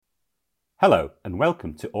Hello and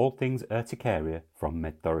welcome to All Things Urticaria from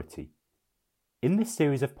MedThority. In this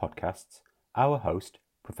series of podcasts, our host,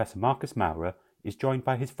 Professor Marcus Maurer, is joined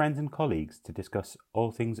by his friends and colleagues to discuss all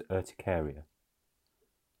things urticaria.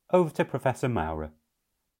 Over to Professor Maurer.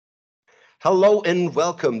 Hello and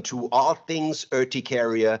welcome to All Things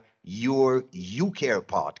Urticaria, your UCare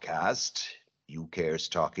podcast. UCare's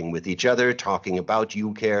talking with each other, talking about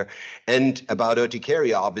UCare and about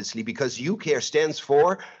urticaria, obviously, because UCare stands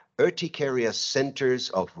for Urticaria Centers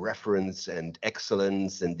of Reference and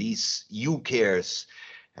Excellence, and these UCares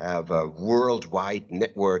have a worldwide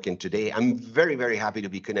network. And today I'm very, very happy to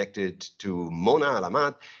be connected to Mona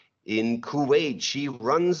Alamat in Kuwait. She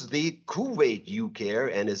runs the Kuwait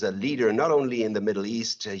UCare and is a leader not only in the Middle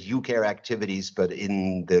East UCare activities, but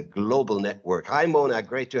in the global network. Hi, Mona,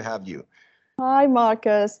 great to have you. Hi,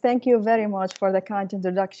 Marcus. Thank you very much for the kind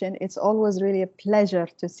introduction. It's always really a pleasure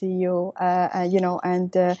to see you,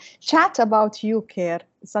 and chat about UCare.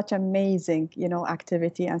 Such amazing,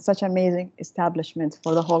 activity and such amazing establishment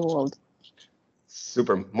for the whole world.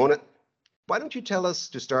 Super. Mona, why don't you tell us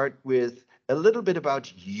to start with a little bit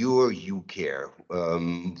about your UCare,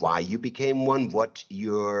 why you became one, what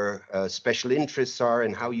your special interests are,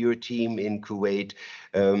 and how your team in Kuwait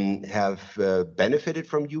have benefited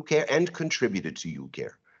from UCare and contributed to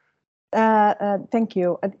UCare. Thank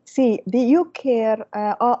you. See, the UCare,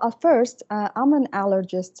 first, I'm an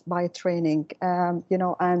allergist by training,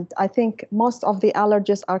 and I think most of the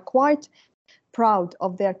allergists are quite proud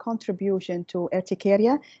of their contribution to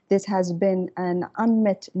urticaria. This has been an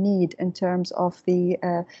unmet need in terms of the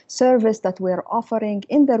service that we're offering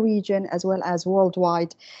in the region as well as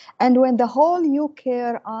worldwide. And when the whole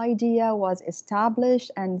UCare idea was established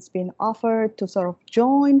and it's been offered to sort of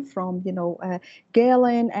join from,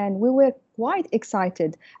 Galen, and we were quite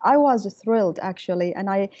excited. I was thrilled, actually.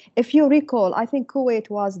 And if you recall, I think Kuwait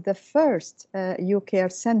was the first UCare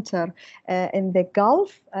center in the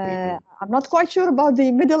Gulf. I'm not quite sure about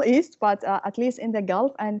the Middle East, but at least in the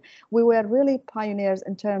Gulf. And we were really pioneers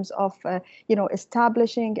in terms of,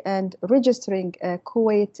 establishing and registering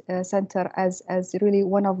Kuwait Center as really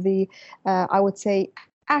one of the, I would say,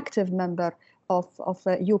 active member of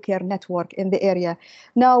UCare network in the area.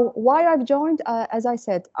 Now, why I've joined, as I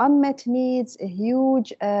said, unmet needs, a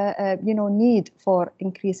huge, need for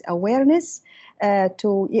increased awareness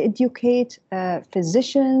to educate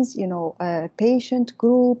physicians, patient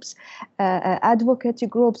groups, advocacy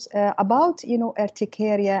groups about,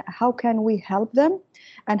 urticaria. How can we help them?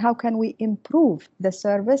 And how can we improve the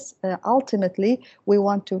service? Ultimately, we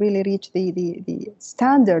want to really reach the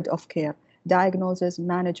standard of care, diagnosis,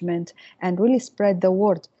 management, and really spread the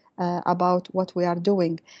word about what we are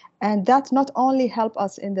doing. And that not only help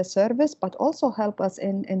us in the service, but also help us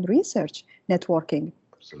in research networking.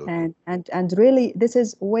 Absolutely. And really, this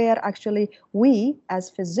is where actually we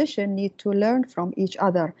as physicians need to learn from each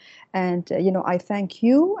other. And, I thank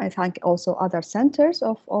you. I thank also other centers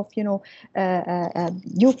of UCare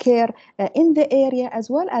in the area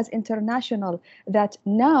as well as international, that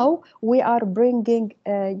now we are bringing,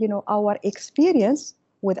 our experience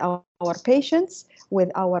with our patients,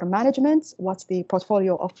 with our management, what's the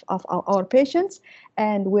portfolio of our patients,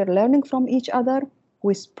 and we're learning from each other.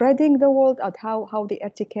 We're spreading the word out how the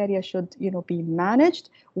urticaria should, be managed.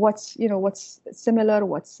 What's similar,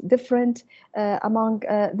 what's different among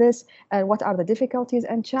this, and what are the difficulties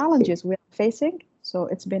and challenges we're facing. So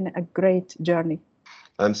it's been a great journey.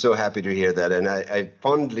 I'm so happy to hear that. And I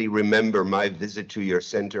fondly remember my visit to your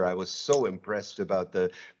center. I was so impressed about the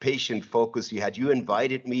patient focus you had. You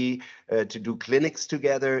invited me to do clinics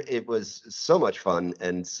together. It was so much fun.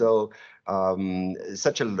 And so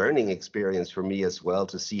such a learning experience for me as well,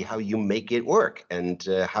 to see how you make it work and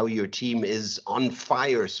how your team is on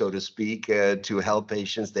fire, so to speak, to help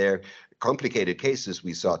patients there. Complicated cases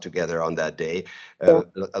we saw together on that day.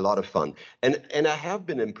 A lot of fun. And I have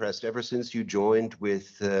been impressed ever since you joined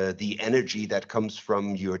with the energy that comes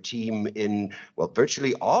from your team in,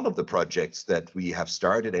 virtually all of the projects that we have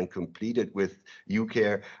started and completed with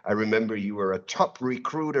UCare. I remember you were a top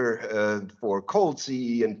recruiter for Cold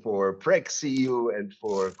CE and for Preg CU and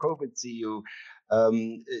for COVID CU.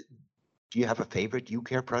 Do you have a favorite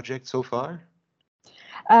UCare project so far?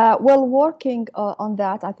 Working on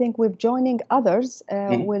that, I think we're joining others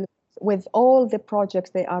with all the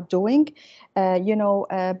projects they are doing.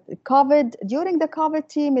 COVID, during the COVID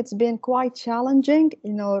team, it's been quite challenging,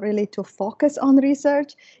 really to focus on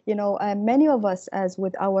research. Many of us, as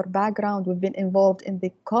with our background, we've been involved in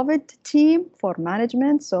the COVID team for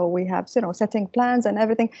management. So we have, setting plans and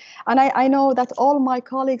everything. And I know that all my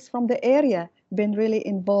colleagues from the area been really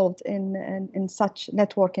involved in such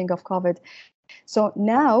networking of COVID. So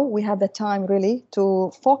now we have the time really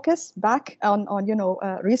to focus back on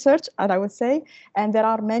research, and I would say, and there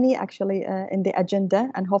are many actually in the agenda,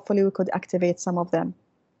 and hopefully we could activate some of them.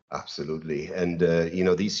 Absolutely. And,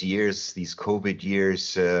 these years, these COVID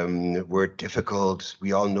years were difficult.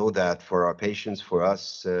 We all know that for our patients, for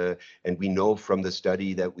us. And we know from the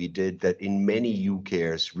study that we did that in many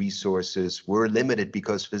UCares, resources were limited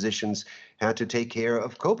because physicians had to take care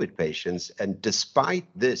of COVID patients. And despite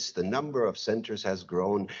this, the number of centers has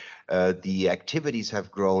grown. The activities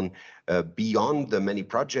have grown beyond the many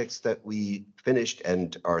projects that we finished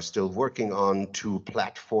and are still working on to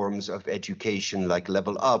platforms of education like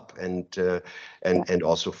Level Up and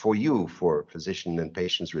also for you, for physician and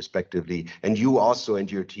patients respectively. And you also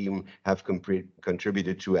and your team have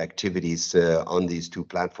contributed to activities on these two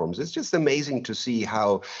platforms. It's just amazing to see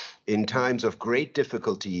how in times of great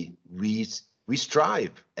difficulty we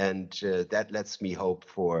strive, and that lets me hope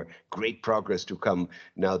for great progress to come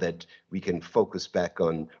now that we can focus back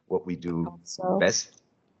on what we do best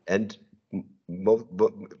and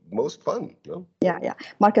most fun. No? Yeah.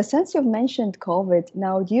 Marcus, since you've mentioned COVID,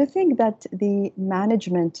 now do you think that the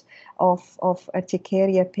management of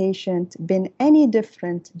urticaria patient been any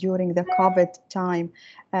different during the COVID time?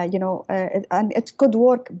 And it could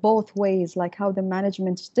work both ways, like how the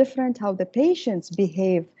management is different, how the patients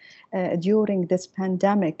behave during this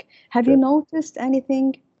pandemic. Have you noticed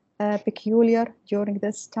anything peculiar during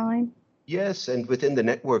this time? Yes, and within the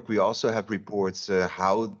network, we also have reports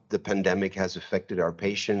how the pandemic has affected our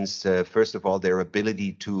patients. First of all, their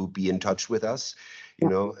ability to be in touch with us. We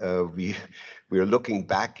are looking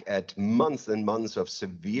back at months and months of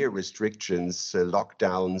severe restrictions,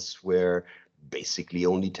 lockdowns, where basically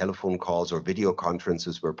only telephone calls or video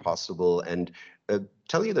conferences were possible. And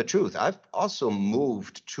tell you the truth, I've also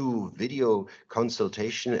moved to video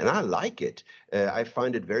consultation, and I like it. I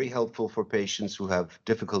find it very helpful for patients who have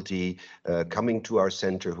difficulty coming to our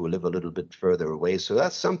center, who live a little bit further away. So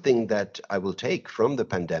that's something that I will take from the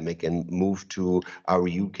pandemic and move to our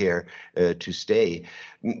UCare to stay.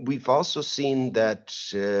 We've also seen that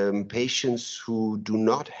patients who do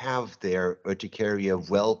not have their urticaria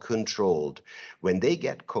well controlled, when they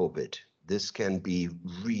get COVID, this can be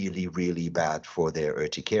really, really bad for their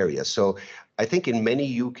urticaria. So I think in many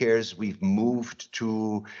UCares, we've moved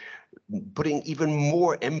to putting even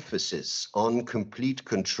more emphasis on complete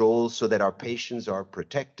control so that our patients are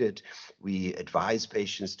protected. We advise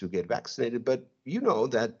patients to get vaccinated, but you know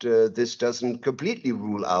that this doesn't completely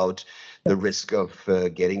rule out the risk of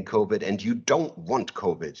getting COVID, and you don't want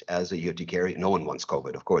COVID as a urticaria. No one wants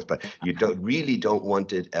COVID, of course, but you really don't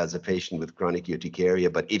want it as a patient with chronic urticaria.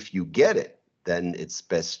 But if you get it, then it's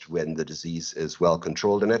best when the disease is well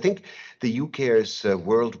controlled. And I think the UCares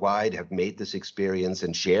worldwide have made this experience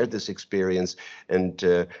and shared this experience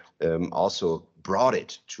and also brought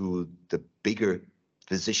it to the bigger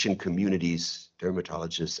physician communities,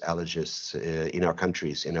 dermatologists, allergists in our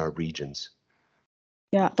countries, in our regions.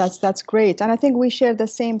 Yeah, that's great. And I think we share the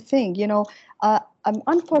same thing.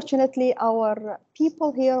 Unfortunately, our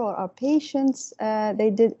people here or our patients,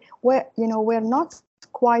 we're not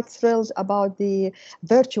quite thrilled about the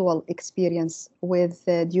virtual experience with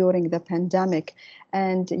during the pandemic.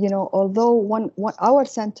 And although our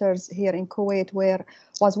centers here in Kuwait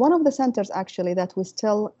was one of the centers actually that we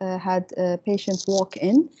still had patients walk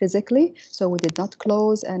in physically, so we did not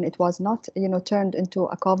close, and it was not turned into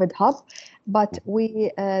a COVID hub. But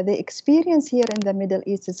the experience here in the Middle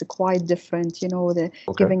East is quite different.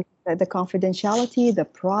 Giving the confidentiality, the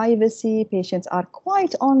privacy, patients are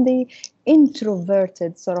quite on the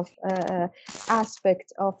introverted sort of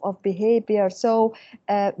aspect of behavior. So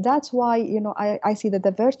that's why I see that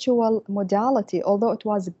the virtual modality, although it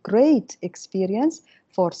was a great experience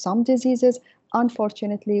for some diseases,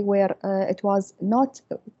 unfortunately, where it was not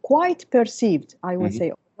quite perceived, I would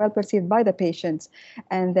say, well perceived by the patients,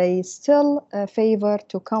 and they still favor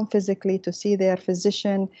to come physically to see their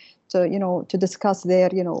physician, to discuss their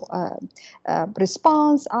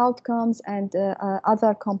response outcomes and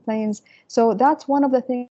other complaints. So that's one of the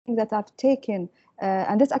things that I've taken,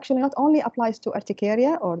 and this actually not only applies to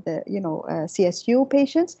urticaria or the CSU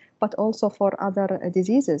patients, but also for other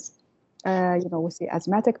diseases. We see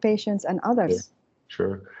asthmatic patients and others. Yeah.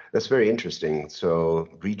 Sure. That's very interesting. So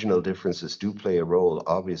regional differences do play a role,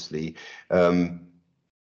 obviously. Let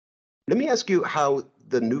me ask you how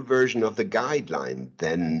the new version of the guideline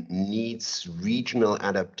then needs regional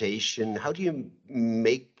adaptation. How do you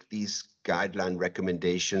make these guideline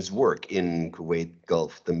recommendations work in Kuwait,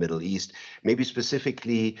 Gulf, the Middle East? Maybe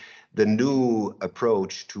specifically the new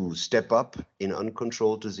approach to step up in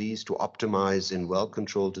uncontrolled disease, to optimize in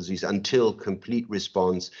well-controlled disease until complete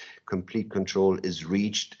response, complete control is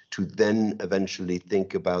reached, to then eventually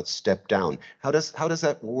think about step down. How does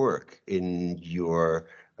that work in your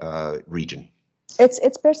region?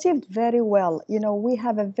 It's perceived very well. You know, we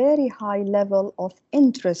have a very high level of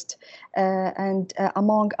interest and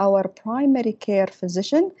among our primary care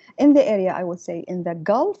physician in the area, I would say, in the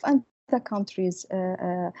Gulf and the countries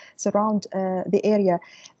surround the area.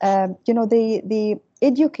 You know, the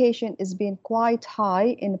education is being quite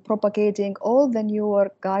high in propagating all the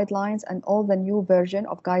newer guidelines and all the new version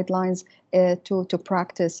of guidelines to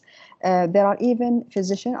practice. There are even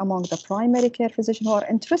physicians among the primary care physicians who are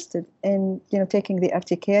interested in, you know, taking the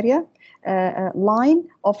urticaria line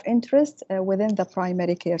of interest within the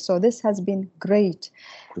primary care. So this has been great.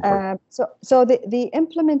 So the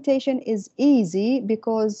implementation is easy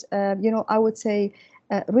because, you know, I would say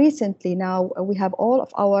recently now we have all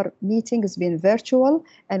of our meetings been virtual,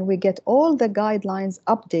 and we get all the guidelines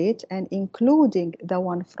update, and including the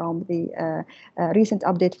one from the recent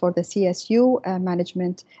update for the CSU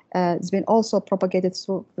management has been also propagated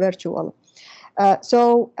through virtual.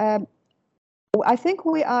 I think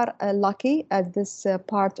we are lucky at this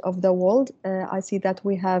part of the world. I see that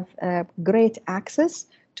we have great access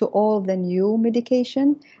to all the new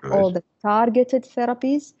medication, all the targeted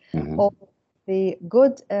therapies, all the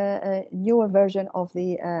good newer version of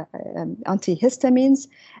the antihistamines.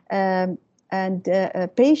 And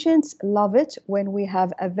patients love it when we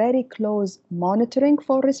have a very close monitoring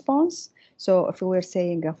for response. So if we're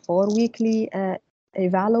saying a 4-weekly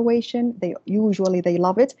evaluation, they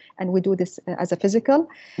love it, and we do this as a physical.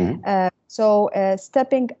 So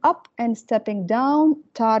stepping up and stepping down,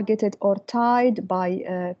 targeted or tied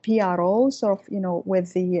by PROs, sort of, you know,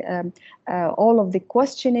 with the all of the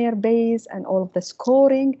questionnaire base and all of the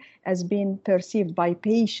scoring has been perceived by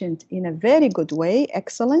patient in a very good way.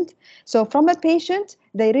 Excellent. So from a patient,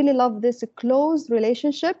 they really love this close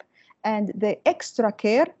relationship and the extra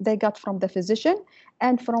care they got from the physician.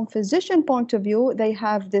 And from physician point of view, they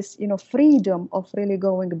have this, you know, freedom of really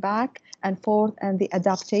going back and forth, and the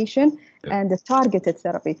adaptation and the targeted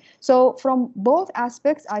therapy. So from both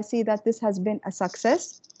aspects, I see that this has been a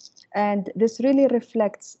success, and this really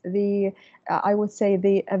reflects the, I would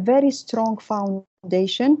say, a very strong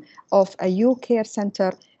foundation of a UCare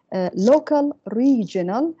center, local,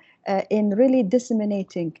 regional, in really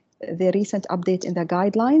disseminating the recent update in the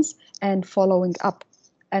guidelines and following up.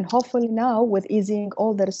 And hopefully now, with easing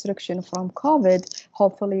all the restriction from COVID,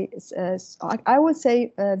 hopefully, I would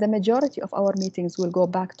say the majority of our meetings will go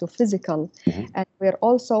back to physical. And we're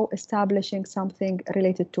also establishing something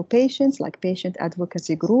related to patients, like patient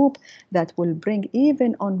advocacy group, that will bring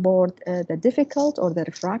even on board the difficult or the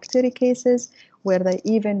refractory cases, where they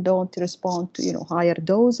even don't respond to, you know, higher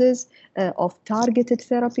doses of targeted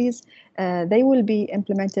therapies. They will be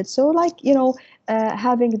implemented. So, like, you know,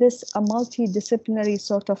 having this a multidisciplinary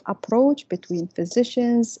sort of approach between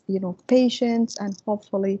physicians, you know, patients, and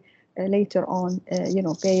hopefully later on, you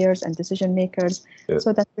know, payers and decision makers,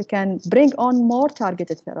 so that we can bring on more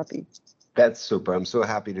targeted therapy. That's super. I'm so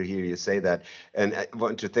happy to hear you say that. And I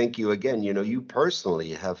want to thank you again. You know, you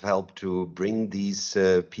personally have helped to bring these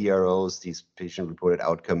PROs, these patient-reported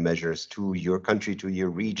outcome measures, to your country, to your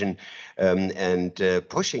region, and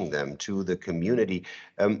pushing them to the community.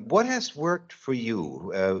 What has worked for you?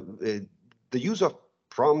 The use of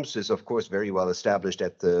PROMs is, of course, very well established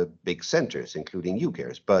at the big centers, including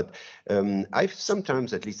UCares. But I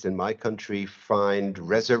sometimes, at least in my country, find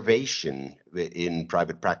reservation in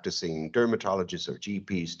private practicing dermatologists or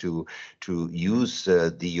GPs to use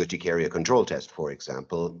the urticaria control test, for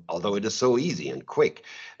example, although it is so easy and quick.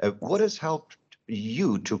 What has helped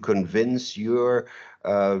you to convince your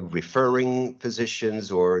referring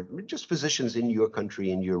physicians, or just physicians in your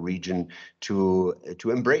country, in your region, to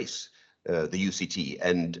embrace the UCT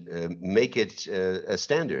and make it a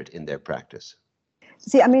standard in their practice?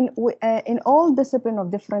 See, I mean, in all disciplines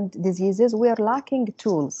of different diseases, we are lacking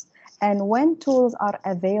tools. And when tools are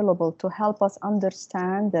available to help us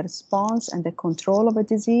understand the response and the control of a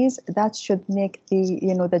disease, that should make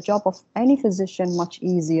the job of any physician much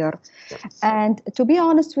easier. And to be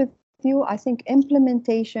honest with you, I think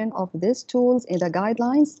implementation of these tools in the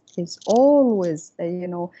guidelines is always,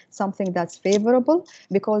 something that's favorable,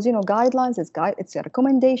 because, guidelines it's a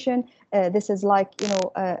recommendation. This is like,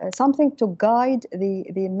 something to guide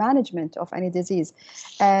the management of any disease.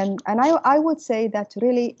 And I would say that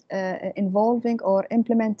really involving or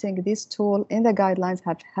implementing this tool in the guidelines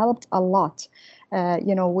have helped a lot.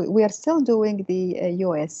 We are still doing the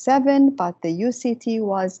US7, but the UCT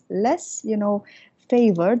was less,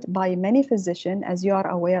 favored by many physicians, as you are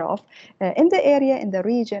aware of, in the area, in the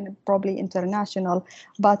region, probably international.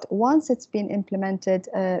 But once it's been implemented,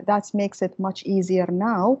 that makes it much easier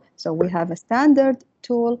now. So we have a standard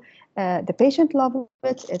tool. The patient loves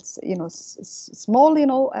it. It's small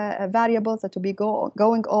variables that to be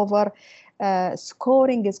going over.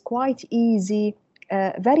 Scoring is quite easy.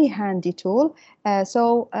 Very handy tool.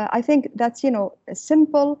 So I think that's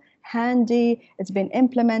simple, handy. It's been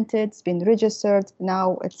implemented. It's been registered.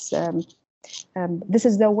 Now it's this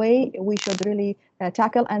is the way we should really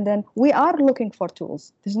tackle. And then we are looking for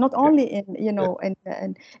tools. This is not only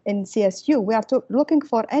in CSU. We are looking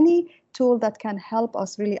for any tool that can help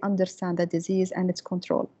us really understand the disease and its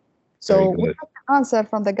control. So we have to answer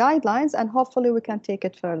from the guidelines, and hopefully we can take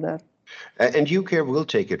it further. And UCARE will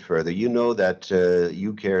take it further. You know that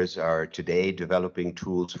UCAREs are today developing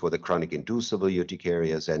tools for the chronic inducible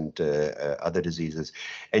urticarias and other diseases.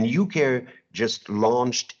 And UCARE just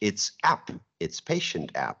launched its app, its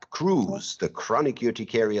patient app, CRUISE, the Chronic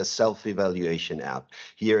Urticaria Self-Evaluation app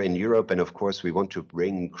here in Europe. And of course, we want to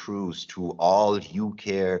bring CRUISE to all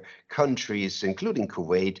UCARE countries, including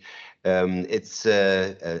Kuwait. It's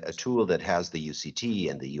a tool that has the UCT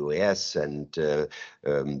and the UAS and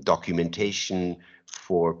documentation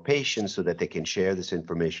for patients so that they can share this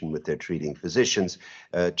information with their treating physicians,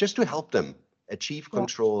 just to help them achieve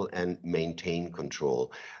control and maintain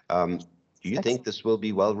control. Do you think this will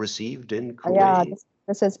be well received in Kuwait? Yeah,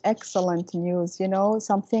 this is excellent news.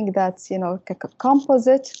 Something that's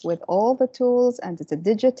composite with all the tools, and it's a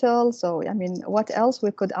digital. So I mean, what else we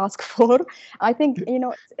could ask for? I think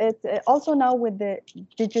it's also now with the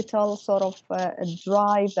digital sort of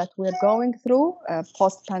drive that we're going through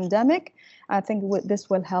post-pandemic. I think this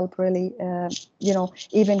will help really,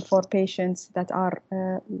 even for patients that are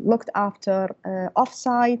looked after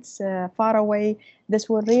off-sites, far away. This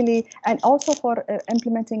will really, and also for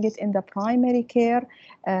implementing it in the primary care,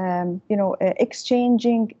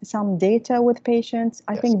 exchanging some data with patients.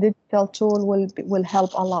 I think digital tool will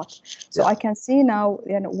help a lot. So I can see now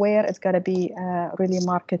where it's going to be really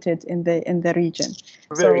marketed in the region.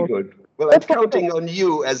 Very good. Well, I'm counting on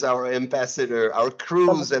you as our ambassador, our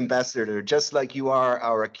CRUISE ambassador, just like you are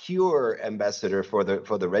our CURE ambassador for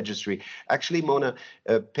the registry. Actually, Mona,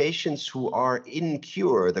 patients who are in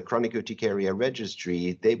CURE, the Chronic Urticaria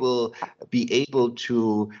Registry, they will be able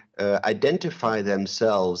to identify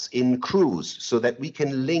themselves in CRUISE so that we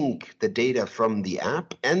can link the data from the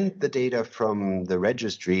app and the data from the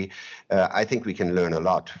registry. I think we can learn a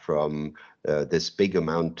lot from this big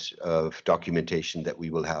amount of documentation that we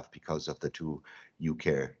will have because of the two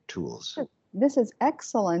UCARE tools. This is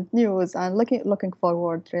excellent news. I'm looking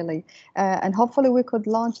forward, really. And hopefully we could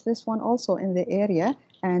launch this one also in the area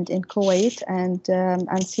and in Kuwait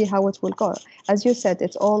and see how it will go. As you said,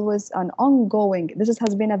 it's always an ongoing, this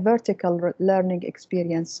has been a vertical learning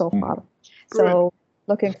experience so far. So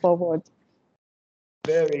looking forward.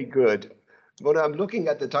 Very good. Mona, I'm looking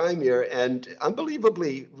at the time here, and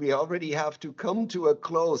unbelievably, we already have to come to a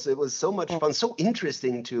close. It was so much fun, so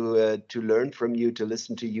interesting to learn from you, to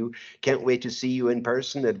listen to you. Can't wait to see you in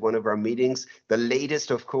person at one of our meetings. The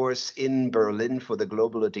latest, of course, in Berlin for the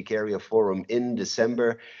Global Urticaria Forum in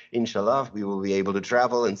December. Inshallah, we will be able to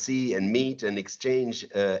travel and see and meet and exchange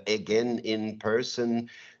again in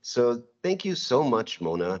person. So thank you so much,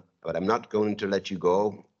 Mona, but I'm not going to let you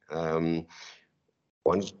go.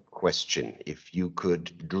 One question: if you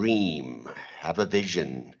could dream, have a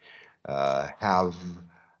vision, have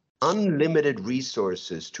unlimited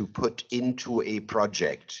resources to put into a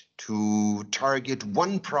project to target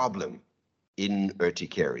one problem in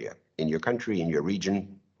urticaria, in your country, in your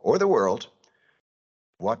region, or the world,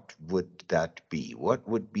 what would that be? What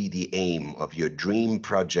would be the aim of your dream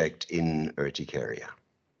project in urticaria?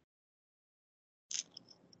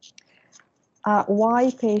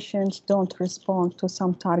 Why patients don't respond to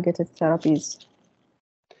some targeted therapies.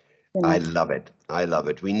 I love it. I love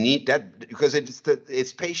it. We need that because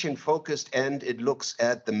it's patient focused and it looks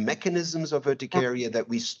at the mechanisms of urticaria that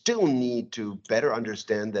we still need to better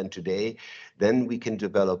understand than today. Then we can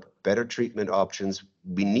develop better treatment options.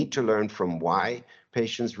 We need to learn from why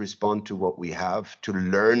patients respond to what we have, to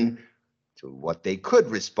learn to what they could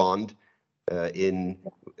respond in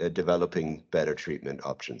developing better treatment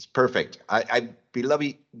options. Perfect. I'd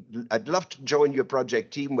love to join your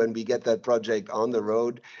project team when we get that project on the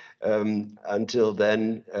road. Until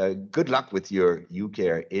then, good luck with your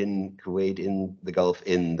UCARE in Kuwait, in the Gulf,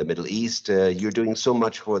 in the Middle East. You're doing so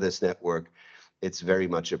much for this network. It's very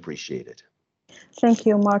much appreciated. Thank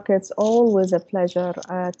you, Mark. It's always a pleasure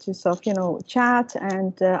to chat,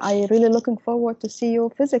 and I really looking forward to see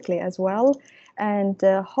you physically as well. And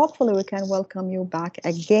hopefully we can welcome you back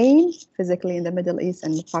again physically in the Middle East,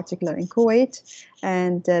 and in particular in Kuwait.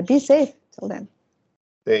 And be safe till then.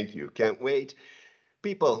 Thank you. Can't wait.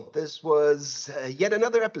 People, this was yet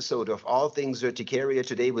another episode of All Things Urticaria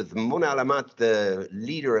today with Mona Alamat, the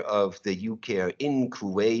leader of the UCare in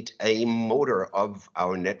Kuwait, a motor of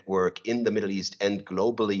our network in the Middle East and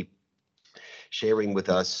globally, sharing with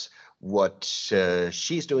us what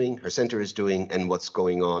she's doing, her center is doing, and what's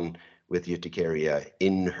going on with urticaria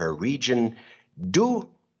in her region. Do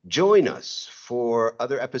join us for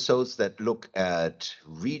other episodes that look at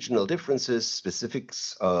regional differences,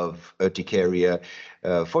 specifics of urticaria,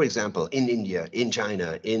 for example, in India, in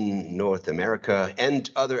China, in North America, and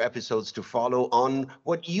other episodes to follow on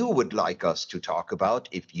what you would like us to talk about.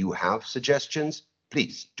 If you have suggestions,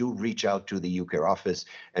 please do reach out to the UCare office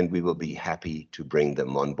and we will be happy to bring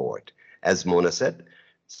them on board. As Mona said,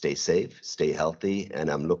 stay safe, stay healthy, and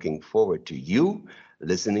I'm looking forward to you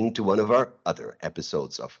listening to one of our other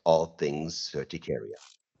episodes of All Things Urticaria.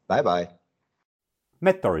 Bye-bye.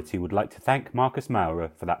 MedThority would like to thank Marcus Maurer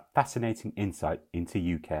for that fascinating insight into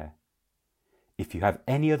UCare. If you have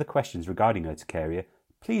any other questions regarding urticaria,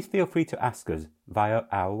 please feel free to ask us via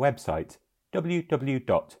our website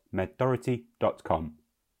www.medthority.com.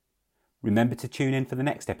 Remember to tune in for the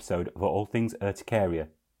next episode of All Things Urticaria.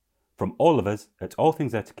 From all of us at All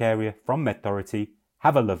Things Urticaria from MedThority,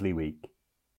 have a lovely week.